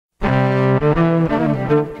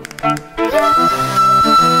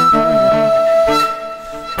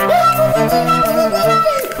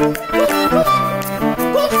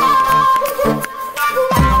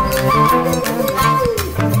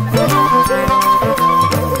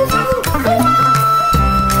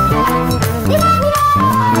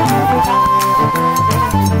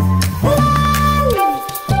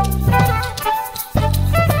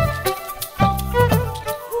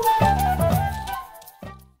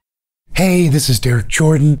Hey, this is Derek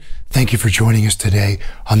Jordan. Thank you for joining us today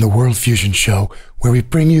on the World Fusion Show, where we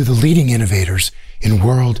bring you the leading innovators in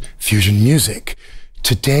world fusion music.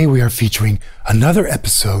 Today we are featuring another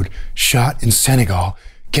episode shot in Senegal,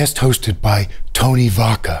 guest hosted by Tony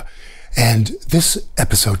Vacca. And this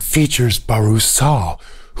episode features Barou Sall,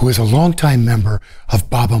 who is a longtime member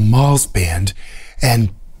of Baaba Maal's band.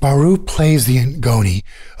 And Barou plays the ngoni.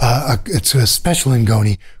 It's a special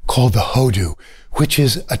ngoni called the hoddu, which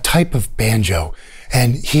is a type of banjo.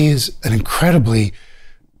 And he is a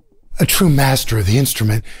true master of the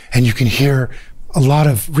instrument. And you can hear a lot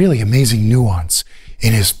of really amazing nuance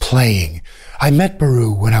in his playing. I met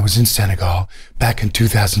Barou when I was in Senegal back in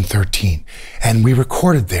 2013, and we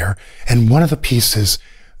recorded there. And one of the pieces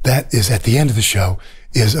that is at the end of the show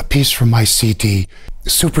is a piece from my CD,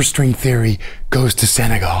 SuperString Theory Goes to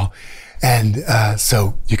Senegal. And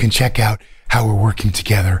so you can check out how we're working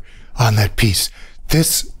together on that piece.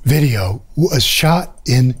 This video was shot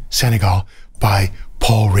in Senegal by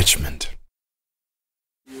Paul Richmond.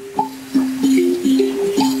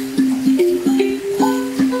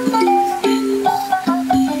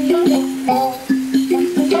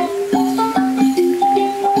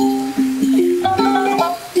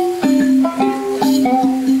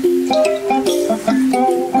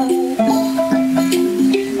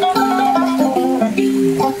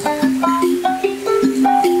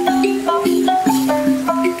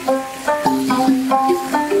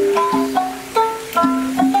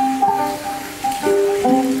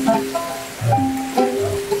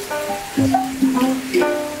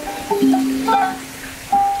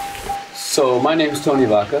 So my name is Tony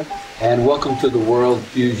Vacca, and welcome to the World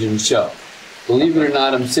Fusion Show. Believe it or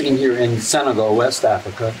not, I'm sitting here in Senegal, West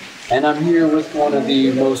Africa, and I'm here with one of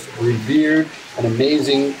the most revered and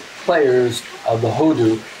amazing players of the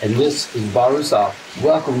hoddu, and this is Barou Sall.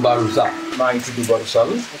 Welcome, Barou Sall. My name is Barou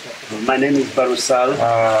Sall. My name is Barou Sall.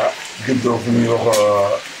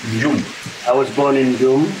 I was born in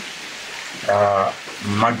Djoum.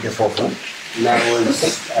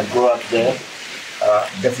 I grew up there.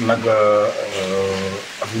 Def nag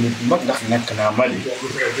nit mag ndax nekk naa Mali.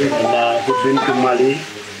 I've been to Mali.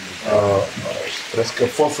 Presque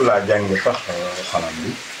foofu laa jànge sax xanam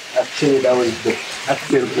bi. Actually, that was the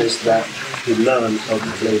actual place that we learned how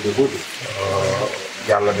to play the hoddu.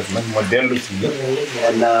 Yàlla def nag ma dellu si.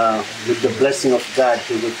 And with the blessing of God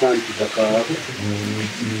to return to Dakar.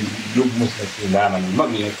 Yóbbu ma si daanam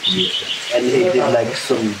mag yi And he did like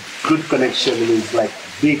some good connection with like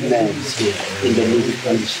big names here in the music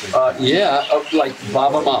industry. Like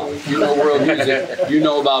Baaba Maal. You know world music, you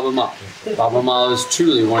know Baaba Maal. Baaba Maal is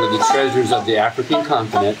truly one of the treasures of the African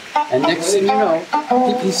continent. And next thing you know,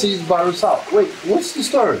 he sees Barou Sall. Wait, what's the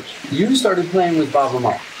story? You started playing with Baaba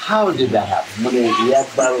Maal. How did that happen?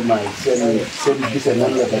 So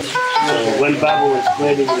when Baaba was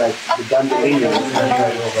playing like the Dandelion,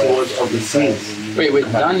 he was overseas. Wait,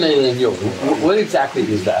 Dandelion, what exactly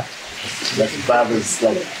is that? That's Baaba's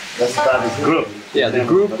group. Yeah, the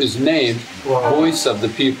group is named Voice of the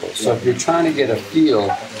People. So if you're trying to get a feel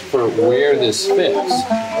for where this fits,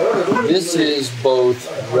 this is both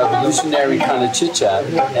revolutionary kind of chit-chat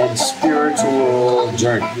and spiritual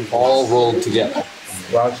journey, all rolled together.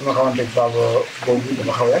 So I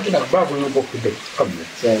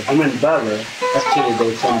mean Baaba, actually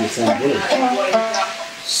they're from the same village.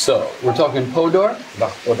 So, we're talking Podor?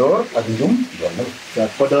 Podor and Djoum.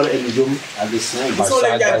 Podor and Djoum are the same. Are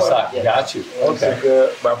side by side. Yeah. Got you. Okay.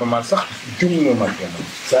 Baaba Maal sax Djoum ma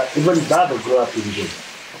so even Baaba grew up in Djoum.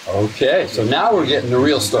 Okay, so now we're getting the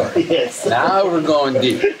real story. Yes. Now we're going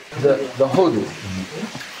deep. The hoddu.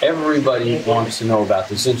 Everybody wants to know about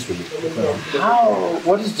this instrument.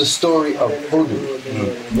 What is the story of hoddu?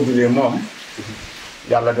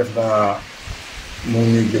 Yàlla def na mu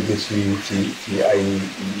ngi jóge ci ay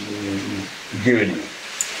géwél yi.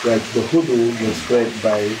 Like the hoddu was spread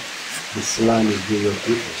by the Fulani people.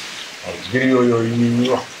 Griot yooyu ñuy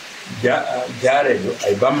wax jaareedu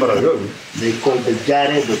ay bambara yooyu. They called the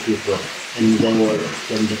Jaredo people, and they were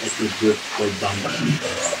from the ethnic group called Bambara.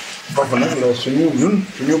 Foofu nag la suñu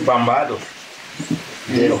bambado.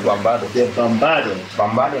 The Bambado.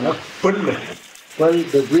 Bambado nag pël la. Well,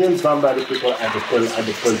 the real Bambara people are the Pearl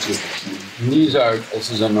people. This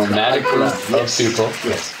is a nomadic group of people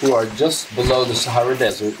who are just below the Sahara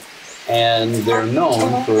Desert, and they're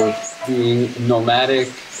known for being nomadic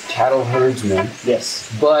cattle herdsmen. Yes.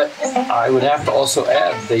 But I would have to also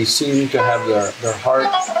add, they seem to have their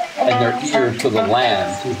heart and their ear to the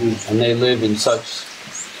land, and they live in such,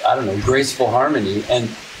 I don't know, graceful harmony. And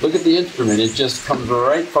look at the instrument; it just comes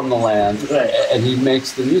right from the land, and he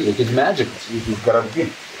makes the music. It's magical.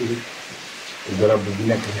 garab bu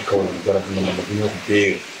nekk ci kaw garab bu nekk bu ñoo ko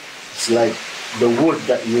béer. It's like the wood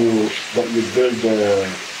that you build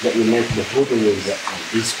that you make the hoddu with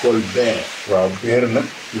is called bear. waaw beer nag.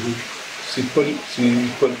 si pël fu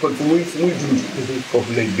muy dund.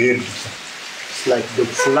 foofu lay beer bi sax. It's like the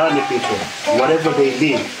Fulani people, whatever they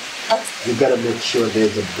live, you gotta make sure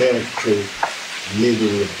there's a bear tree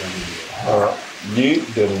living with them. lii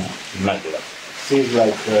deru nag la. Seems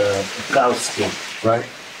like a cow skin. right.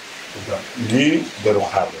 lii deru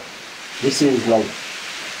xar la. This is like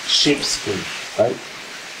sheep skin. right.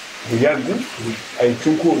 bu yàgg ay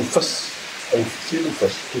cunkóoru fas ay siiru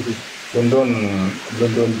fas. doon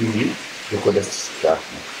dindi di ko def caaf.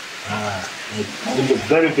 In the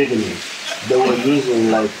very beginning, they were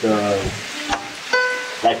using like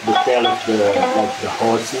the tail of the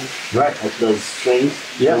horses, right? Like those strings.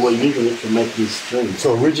 Yes. They were using it to make these strings.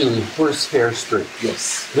 So originally, horsehair string.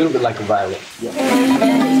 Yes. A little bit like a violin. Yeah.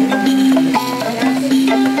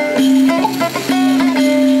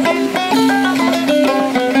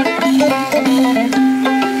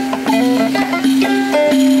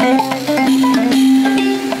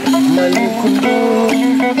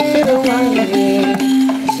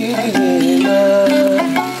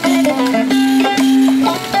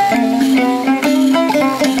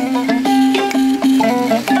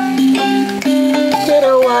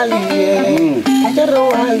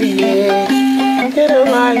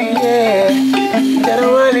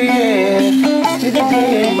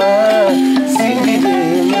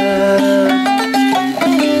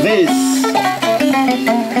 This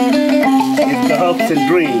is the hopes and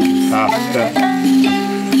dreams of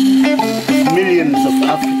millions of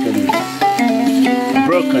Africans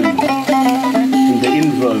broken in the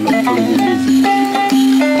involve of colonialism.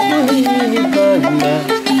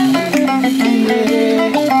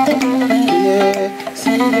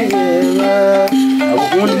 Our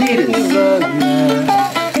own leaders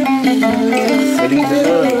selling the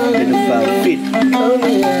earth in a foul pit,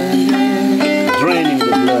 draining the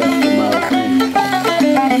blood from our veins.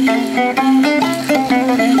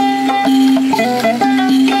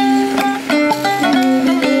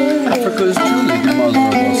 Africa is truly the mother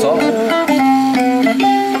of us all,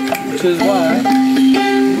 which is why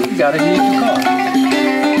we've got a unique call.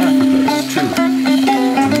 Africa is truly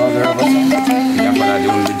the mother of us all.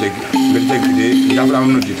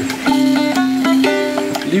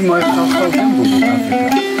 Lii mooy xaw-xaw démb bu Afrika.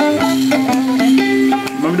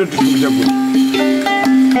 moom la tudd mu jàppul.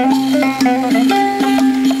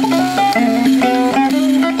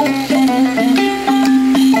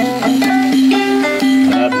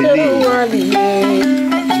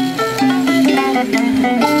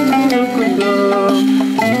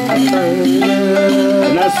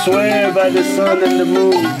 And I swear by the sun and the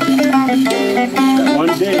moon that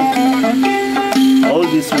one day all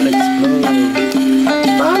this will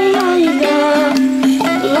explode.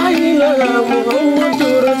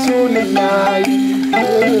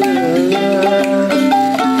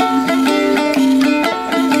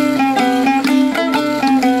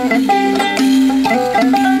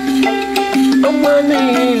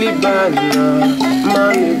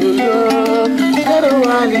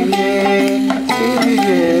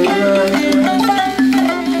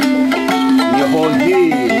 Your whole day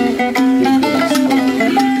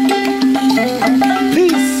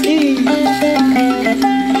this is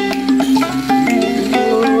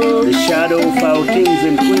the shadow of our kings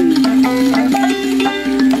and queens.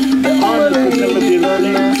 The honor will never be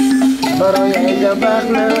replaced.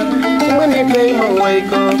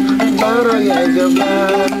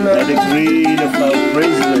 By the greed of our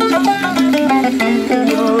president.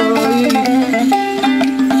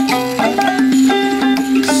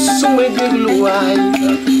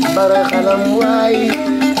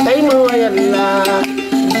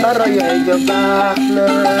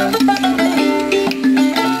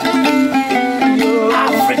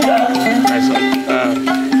 Africa.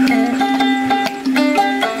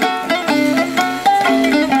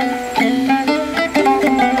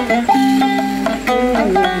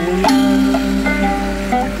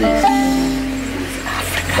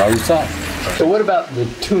 Barou Sall. So what about the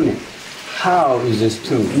tuning? How is this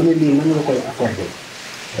tuned?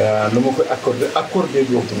 nu ma koy accordé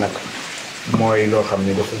boobu nag mooy loo xam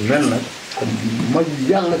ne dafa mel na comme ma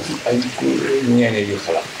yàlla ci ay ñeene yu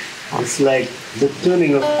xalaat. It's like the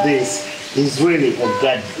tuning of this is really a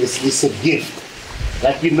God. It's a gift.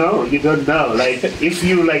 Like you know, you don't know. Like if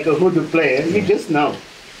you like a hoddu player, you just know.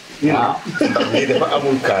 You know.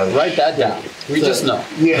 Write that down. We just know.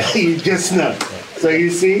 Yeah, you just know. So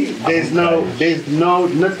you see, there's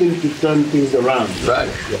nothing to turn things around. Right.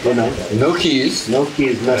 You know. No keys. No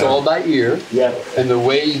keys. Nothing. It's all by ear. Yeah. And the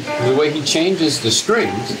way he changes the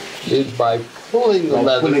strings is by pulling the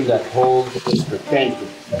leather that holds the string. Thank you.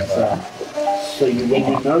 So when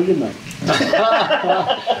you know, you know.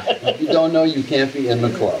 If you don't know, you can't be in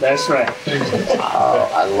the club. That's right.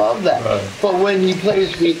 Oh, I love that. But when he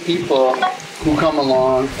plays with people who come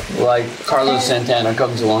along, like Carlos Santana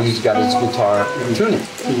comes along, he's got his guitar tuning.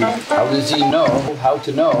 How does he know how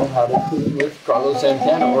to tune with Carlos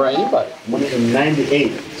Santana or anybody? In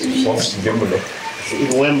 '98,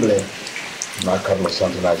 in Wembley. Carlos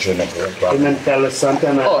Santana, and then Carlos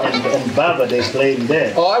Santana and Baaba, they played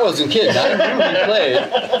there. Oh, I wasn't kidding. I knew he played.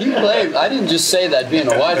 He played. I didn't just say that being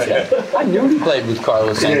a wise guy. I knew he played with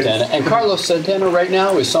Carlos Santana. And Carlos Santana right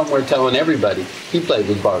now is somewhere telling everybody he played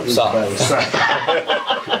with Barou Sall.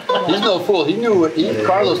 He's no fool.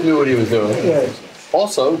 Carlos knew what he was doing. Yes.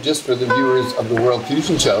 Also, just for the viewers of the World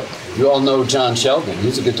Fusion Show, you all know John Sheldon.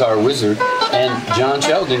 He's a guitar wizard. And John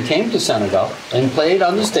Sheldon came to Senegal and played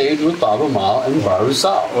on the stage with Baaba Maal and Barou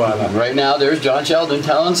Sall. And right now, there's John Sheldon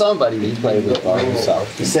telling somebody he played with Barou Sall.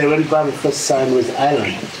 He said when Baaba first signed with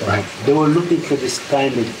Island, they were looking for this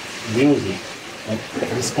kind of music, like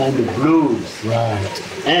this kind of blues.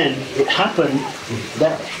 Right. And it happened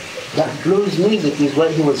that blues music is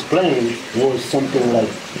what he was playing was something like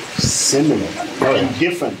similar and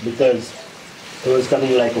different because it was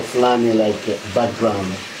coming like a Fulani like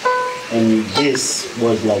background, and this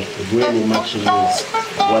was like really matching with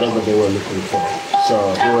whatever they were looking for.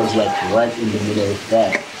 So it was like right in the middle of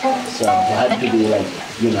that. So it had to be like,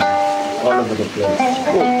 you know, all over the place.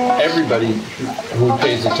 Well, everybody who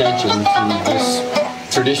pays attention to this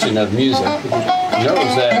tradition of music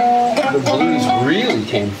knows that the blues really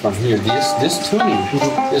came from here. This tuning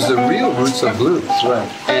is the real roots of blues. Right.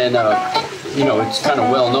 And, you know, it's kind of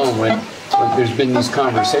well known when there's been these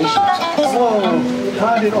conversations. Oh,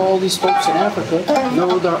 how did all these folks in Africa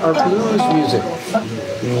know our blues music?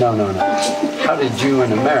 No. How did you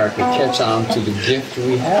in America catch on to the gift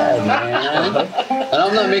we had, man? And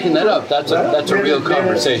I'm not making that up. That's a real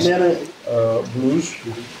conversation. Blues.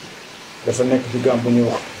 Dafa nekk ci gambu ñu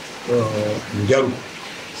wax njaru.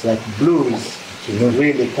 It's like blues. It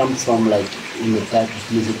really comes from like in the type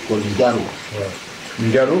of music called njaru.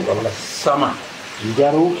 Njaru wala sama.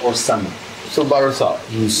 Njaru or sama. So Barou Sall,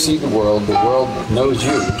 you see the world knows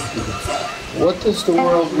you. What does the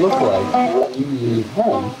world look like when you leave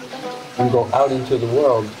home and go out into the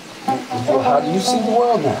world? Well, how do you see the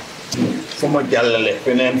world now? Fuma jallale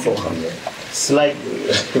feneen fo xam ne. It's like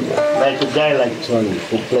a guy like Tony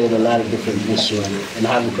who played a lot of different instruments and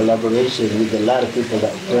have a collaboration with a lot of people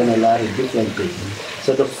that learn a lot of different things.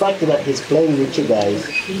 So the fact that he's playing with you guys,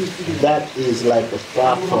 that is like a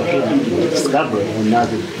spark for him to discover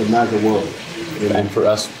another world. You know? And for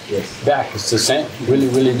us, yes, back it's the same.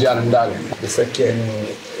 Willy Jarandale. Bu fekkee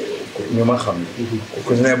ñu ma xam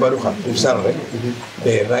ku ne baru xam bu sar rek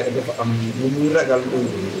day dafa am lu muy ragal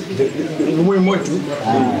lu muy moytu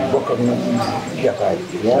bokk ak jataay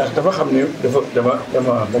ndax dafa xam ne dama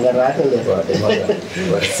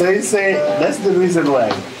So you say that's the reason why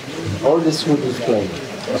all this food is playing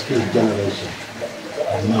of his generation.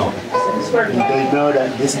 No. They know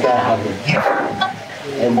that this guy has a gift.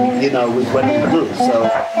 And you know, with what he do, so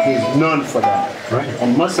he's known for that. Right.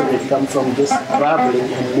 And most of it comes from just traveling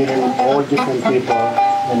and meeting all different people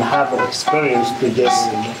and have an experience to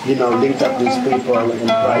just, you know, link up with people and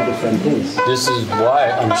try different things. This is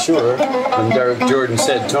why I'm sure when Derek Jordan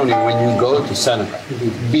said, Tony, when you go to Senegal,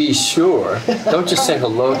 be sure, don't just say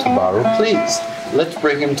hello to Barou, please. Let's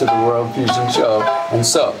bring him to the World Fusion Show. And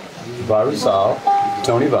so, Barou Sall,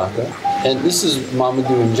 Tony Vacca, and this is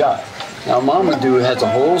Mamadou Ndiaye. Now, Mamadou has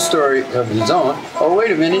a whole story of his own. Oh,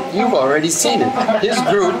 wait a minute, you've already seen it. His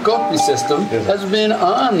group, Kopi System, has been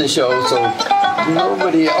on the show, so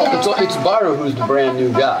nobody else, it's Barou who's the brand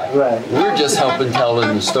new guy. Right. We're just helping tell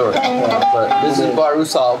him the story. But this is Barou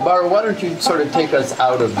Sall. Barou, why don't you sort of take us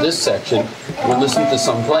out of this section? We'll listen to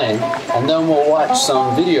some playing, and then we'll watch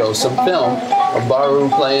some video, some film of Barou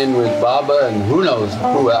playing with Baaba and who knows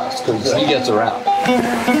who else, because he gets around.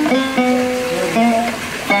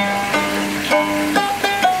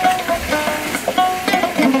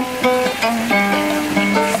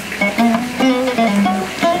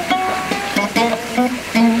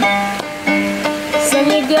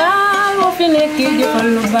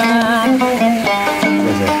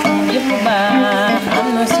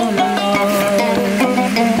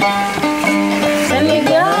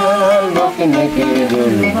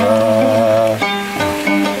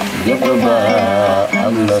 jëf lu baax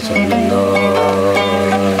am na solo lool.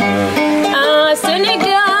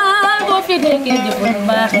 Sénégal boo fi nekkee jëf lu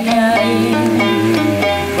baax yaay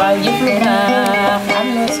waaw jëf lu baax am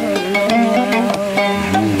na solo lool.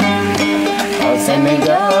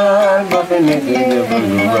 Sénégal boo fi nekkee jëf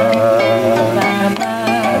lu baax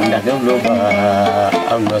ndax jëf lu baax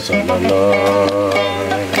am na solo lool.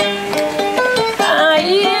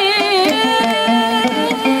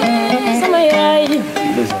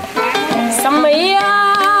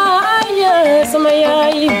 sama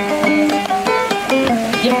yaay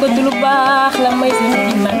jëf ko lu baax la may sa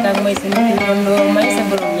nit mag ak may sa nit londo may sa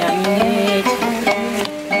borom ñaan ngeej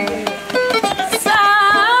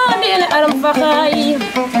sandene aram faxay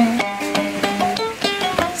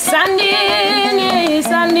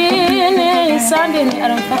sandene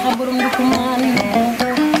aram faxa borom du man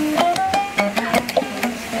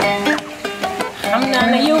xam naa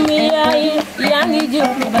ne yow mi yaay yaa ngi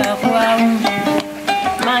jëf lu baax waaw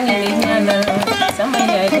maa ngi lay ñaanal sama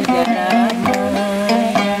yaay di jaraama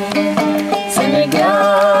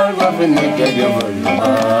Sénégal ba fi nekk jëf lu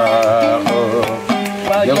baax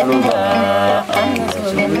waaw jëf lu baax am na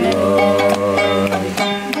solo lool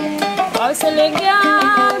waaw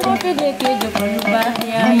Sénégal ba fi nekk jëf lu baax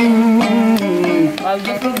yaay waaw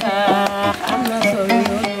jëf lu baax am na solo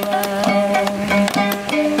lool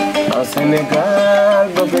waaw Sénégal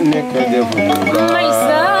ba fi nekk jëf lu baax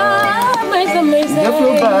jëf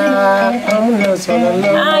lu baax am na solo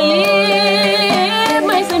lool. Aye,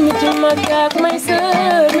 may sa mitu magak, may sa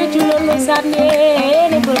mitu lon may sadne,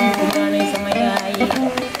 ne borom ko manay sama yaay.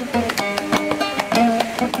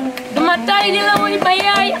 Duma tay di la way ba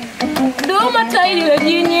yaay, duma tay di la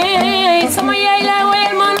jiñe, sama yaay la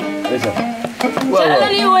wayal man.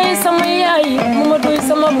 Jalali way sama yaay, muma doy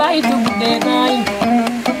sama baay tu gudde naay.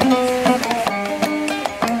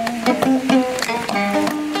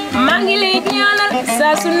 Mangi lay ñaanal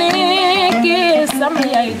saa su nekkee sama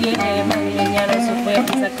yaay génne mangi lay ñaanal su feet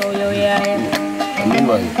sa kaw yow yaay amiin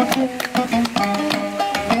waay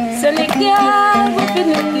Sénégal bu fi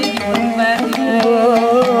nekkee jëf lu baax yaay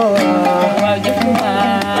waaw jëf lu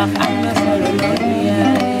baax am na solo lool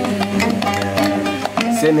yaay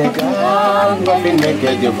Sénégal bu fi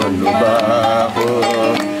nekkee jëf lu baax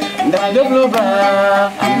ndax jëf lu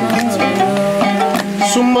baax am na solo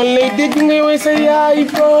suma lay dégg ngay way sa yaay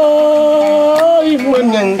booy man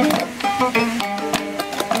ñang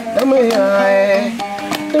dama yaay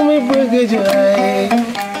dama bëgg jaay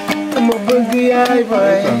dama bëgg yaay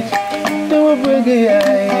baay dama bëgg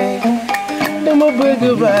yaay dama bëgg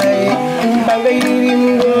baay ba nga yirim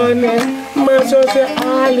ngoone ma soose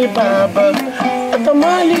Ali Baba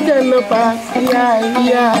atamali gana pa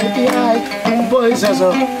yaay boy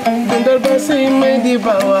soso dundal ba say may di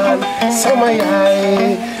bawal sama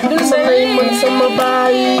yaay sanay man sama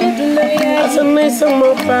baay sanay sama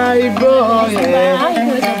baay boy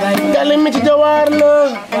dale mi ci jawar la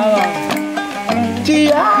ci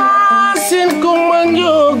yaasin ku ma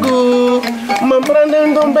njogu ma prende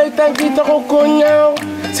ndom bay tanki taxo ko ñaaw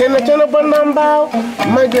seen coono ba nambaaw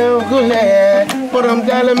ma jëw gule borom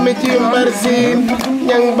dale mi ci mbarsin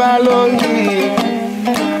ñang balongi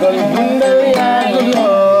kon dundal yaa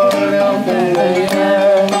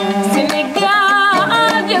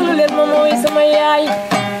Sénégal jëlu leen ma mooy sama yaay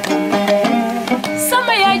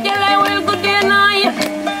jëlay way guddee naay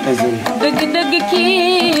dëgg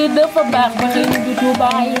kii dafa baax ba xëy du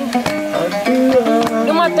tubaay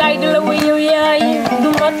duma tay di la way yow yaay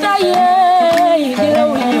duma tay di la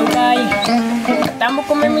way yow baay tàmb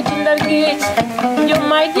ko me mi ci ndar géej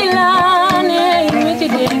jommaay di laane mi ci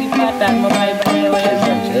dégg pataan ma baay ba ne wayal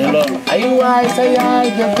ay waay sa yaay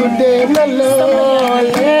ja guddee na lool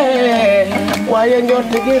waaye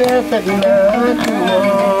njort gi rafet na ci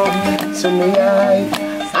moom sunu yaay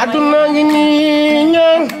aduna ngi nii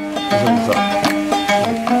ñaan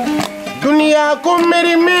dunya ko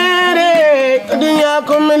meri mere dunya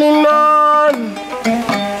ko meri noon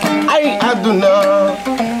ay aduna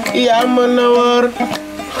yaa mën a wër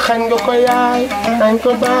xañ nga ko yaay xañ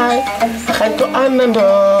ko baay xañ ko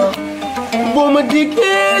àndandoo bu ma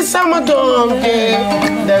diggee sama doom ji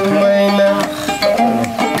dang may nax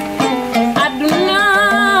aduna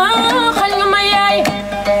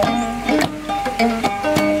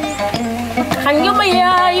xañ nga ma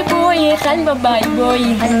yaay booy xañ ba baay booy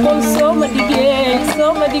kon soo ma diggee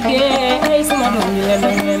ay sama doom ñu leen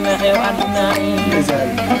dañ leen na xew aduna yi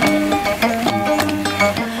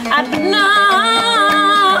aduna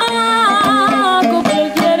ko bël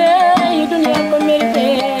jere yi dunya ko mérité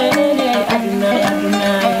aduna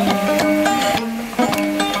yi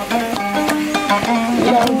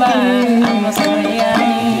yamba am sama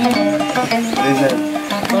yaay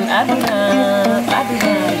kon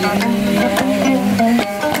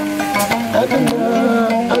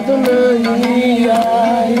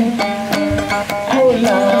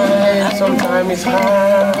Sometimes it's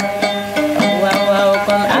hard. Wow,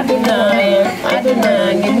 kon Adonai,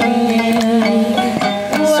 give me.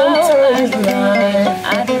 Sometimes it's life.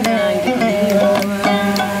 Adonai, give me.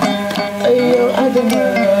 Ayo,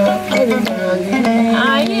 Adonai, give me.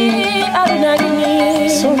 Aye, Adonai, give me.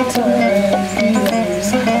 Sometimes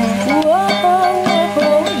it's hard. Whoa,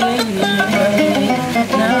 yeah.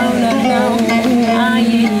 Now.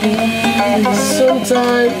 Aye.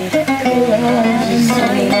 Sometimes.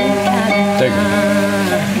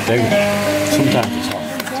 Take it. Sometimes it's hard.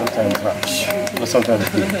 Sometimes harsh. But sometimes it's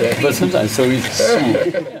good. But sometimes so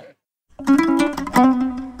easy.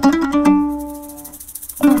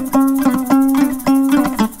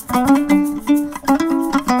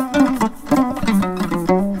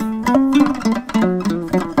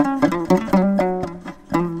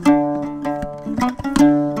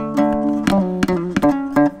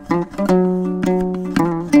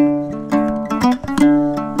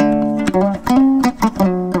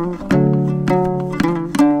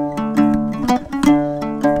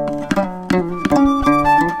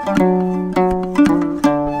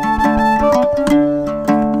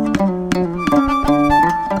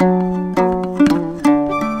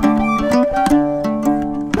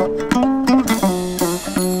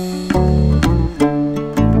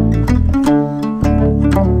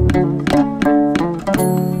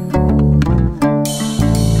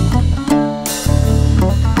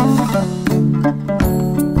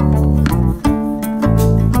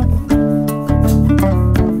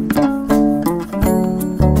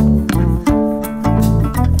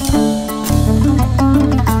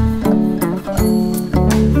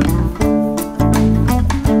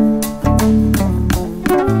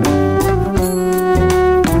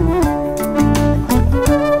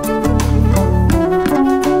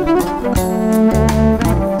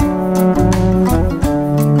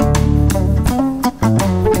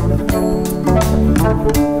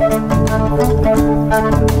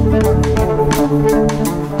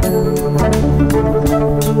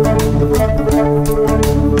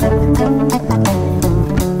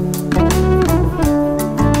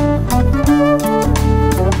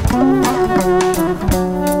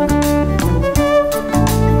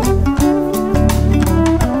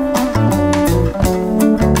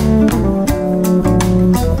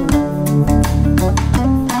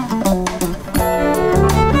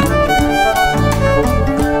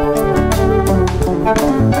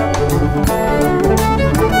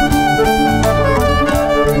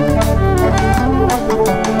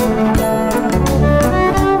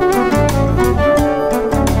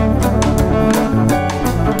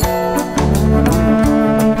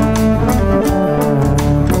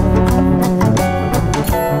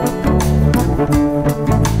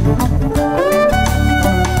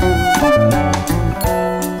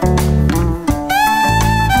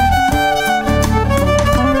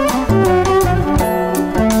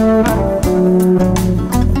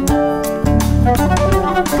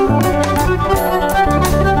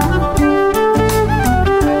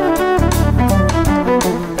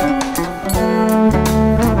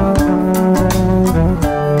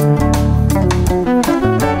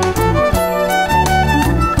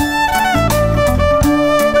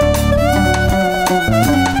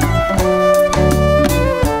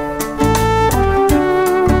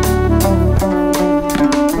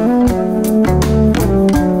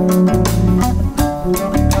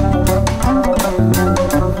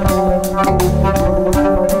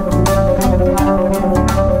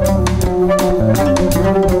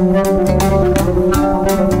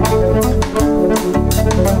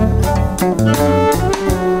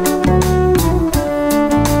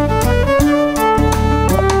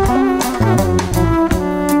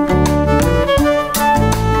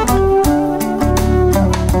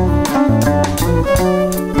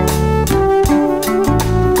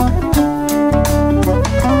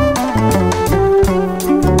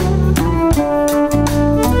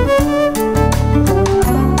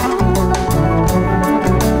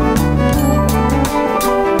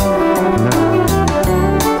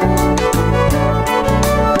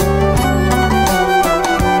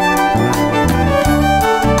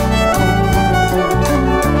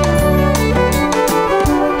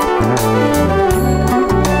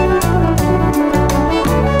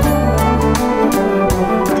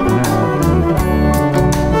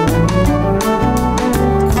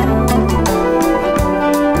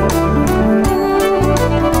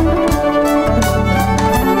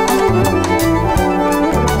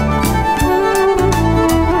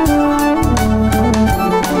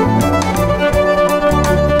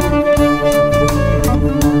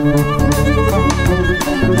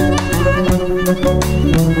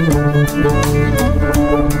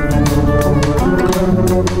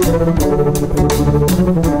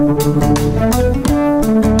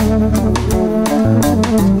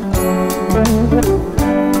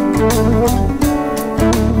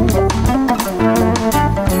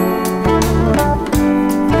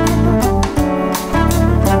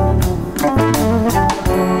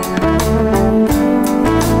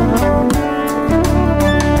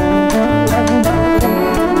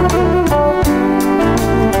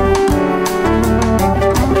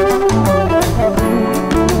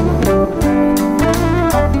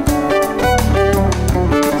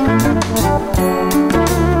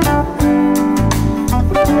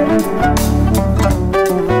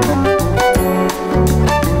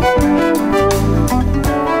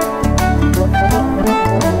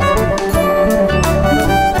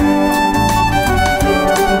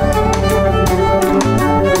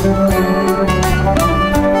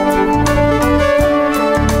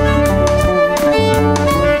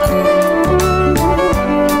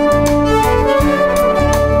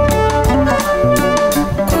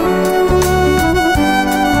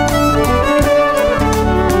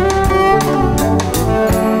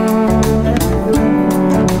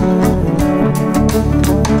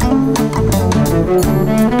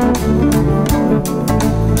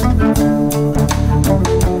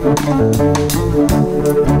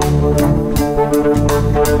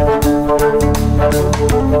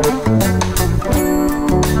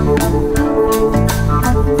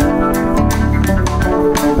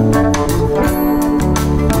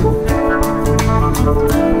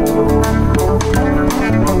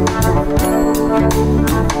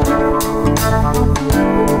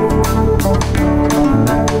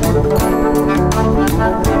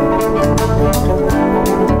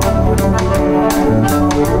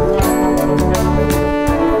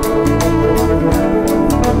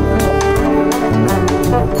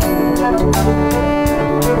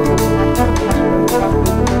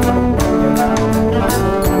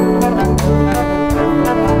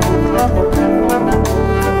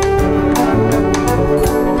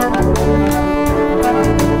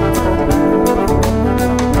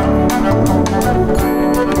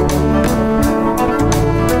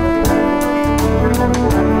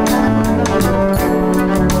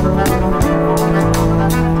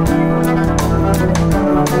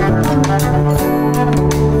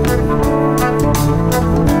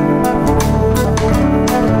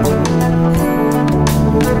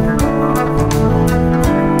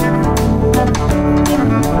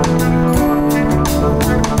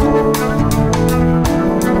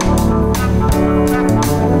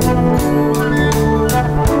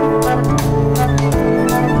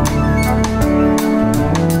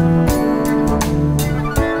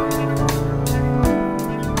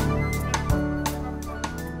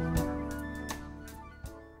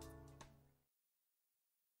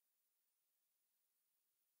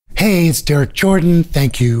 it's Derek Jordan.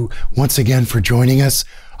 Thank you once again for joining us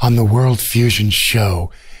on the World Fusion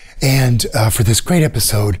Show. And for this great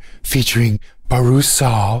episode featuring Barou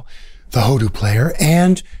Sall, the hoddu player,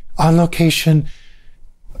 and on location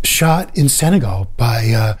shot in Senegal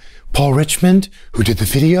by Paul Richmond, who did the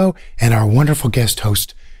video, and our wonderful guest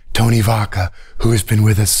host, Tony Vacca, who has been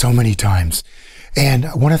with us so many times. And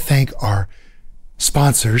I want to thank our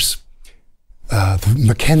sponsors, the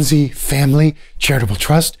Mackenzie Family Charitable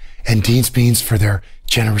Trust and Dean's Beans for their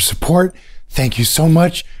generous support. Thank you so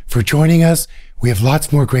much for joining us. We have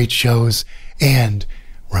lots more great shows. And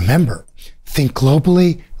remember, think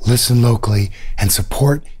globally, listen locally, and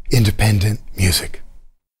support independent music.